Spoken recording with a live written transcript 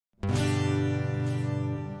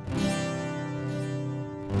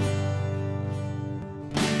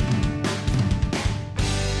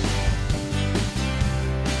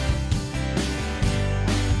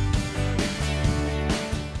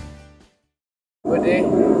today.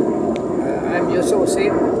 I'm Yusof.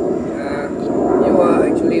 You are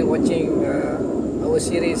actually watching our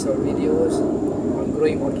series of videos on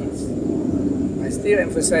growing orchids. I still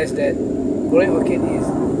emphasize that growing orchid is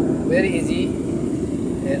very easy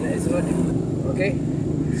and it's not difficult. Okay,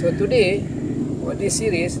 so today for this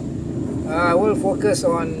series, I will focus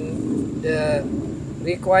on the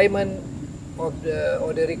requirement of the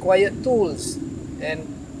required tools and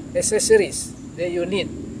accessories that you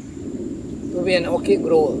need to be an orchid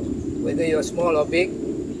grower, whether you're small or big,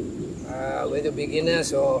 whether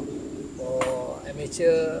beginners or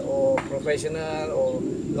amateur or professional or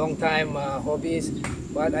long time hobbies.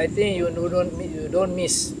 But I think you don't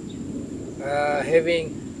miss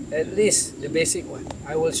having at least the basic one.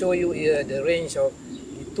 I will show you here the range of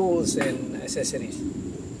the tools and accessories.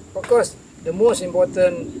 Of course, the most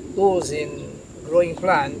important tools in growing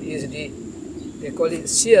plant is they call it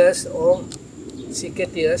shears or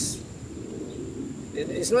secateurs.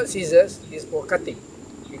 It's not scissors, it's for cutting,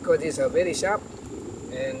 because these are very sharp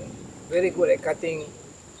and very good at cutting,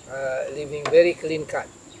 leaving very clean cut.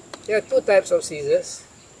 There are two types of scissors,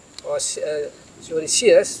 or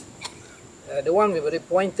shears. The one with very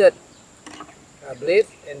pointed blade,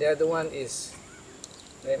 and the other one is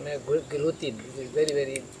guillotine. It is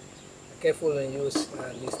very careful when you use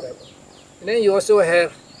this type. And then you also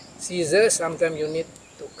have scissors. Sometimes you need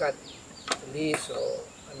to cut leaves, or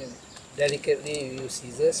delicately you use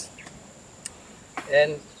scissors.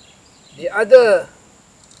 And the other,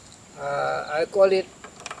 I call it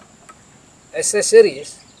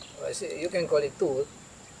accessories, or you can call it tool,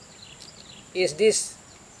 is this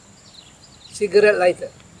cigarette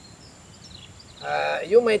lighter.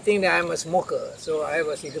 You might think that I'm a smoker, so I have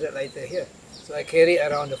a cigarette lighter here, so I carry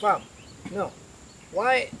it around the farm. No.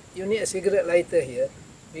 Why you need a cigarette lighter here?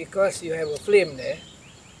 Because you have a flame there,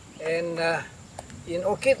 and in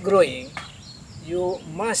orchid growing, you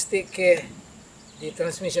must take care the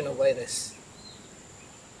transmission of virus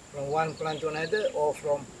from one plant to another or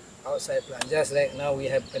from outside plant. Just like now we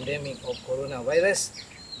have pandemic of coronavirus,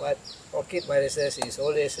 but orchid viruses is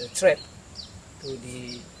always a threat to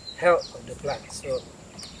the health of the plant. So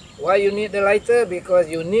why you need the lighter? Because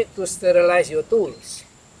you need to sterilize your tools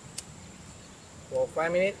for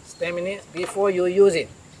 5 minutes, 10 minutes before you use it.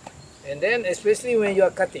 And then especially when you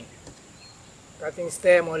are cutting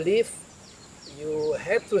stem or leaf, you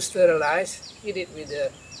have to sterilize, heat it with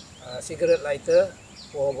a cigarette lighter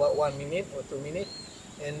for about 1 minute or 2 minutes.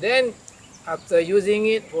 And then after using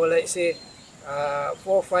it for, let's say, 4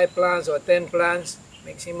 or 5 plants or 10 plants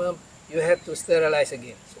maximum, you have to sterilize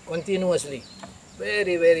again. So continuously.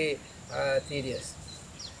 Very tedious.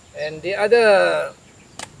 And the other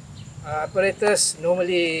apparatus,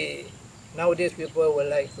 normally nowadays people will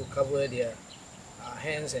like to cover their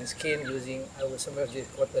hands and skin using, I would sometimes use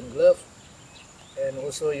cotton glove. And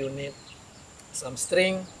also you need some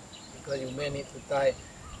string, because you may need to tie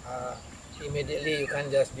immediately. You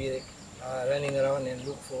can't just be running around and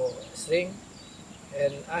look for a string.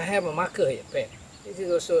 And I have a marker here, pen. This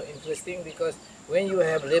is also interesting because when you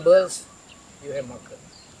have labels, you have marker.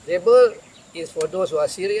 Label is for those who are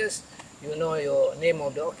serious. You know your name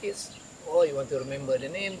of the orchids, or you want to remember the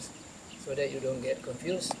names so that you don't get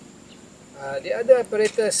confused. The other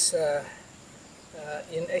apparatus,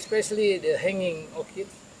 in especially the hanging orchid,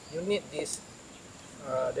 you need this,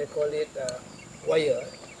 they call it wire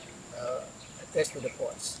attached to the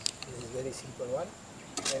pots. This is a very simple one.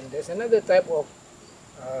 And there's another type of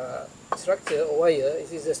structure or wire.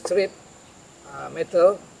 This is a straight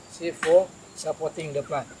metal, see, for supporting the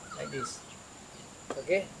plant, like this.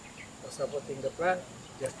 Okay, for supporting the plant,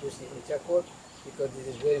 just push it with charcoal, because this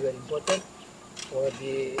is very important. For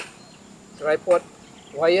the tripod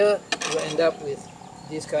wire, you end up with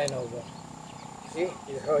this kind of see,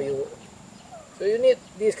 this is how you. So you need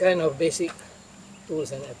this kind of basic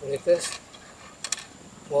tools and apparatus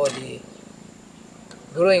for the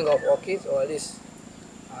growing of orchids, or at least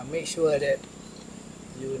make sure that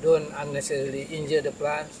you don't unnecessarily injure the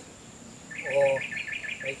plants, or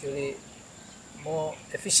actually more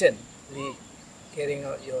efficiently carrying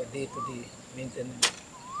out your day-to-day maintenance.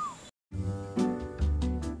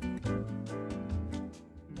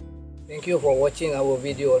 Thank you for watching our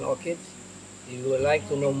video on orchids. If you would like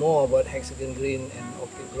to know more about Hexagon Green and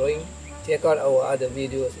orchid growing, check out our other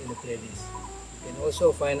videos in the playlist. You can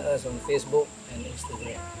also find us on Facebook and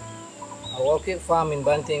Instagram. Our orchid farm in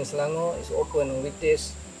Banting, Selangor is open on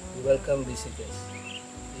weekdays. We welcome visitors.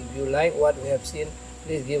 If you like what we have seen,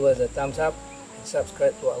 please give us a thumbs up and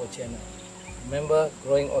subscribe to our channel. Remember,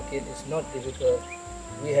 growing orchid is not difficult.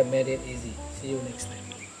 We have made it easy. See you next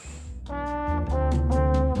time.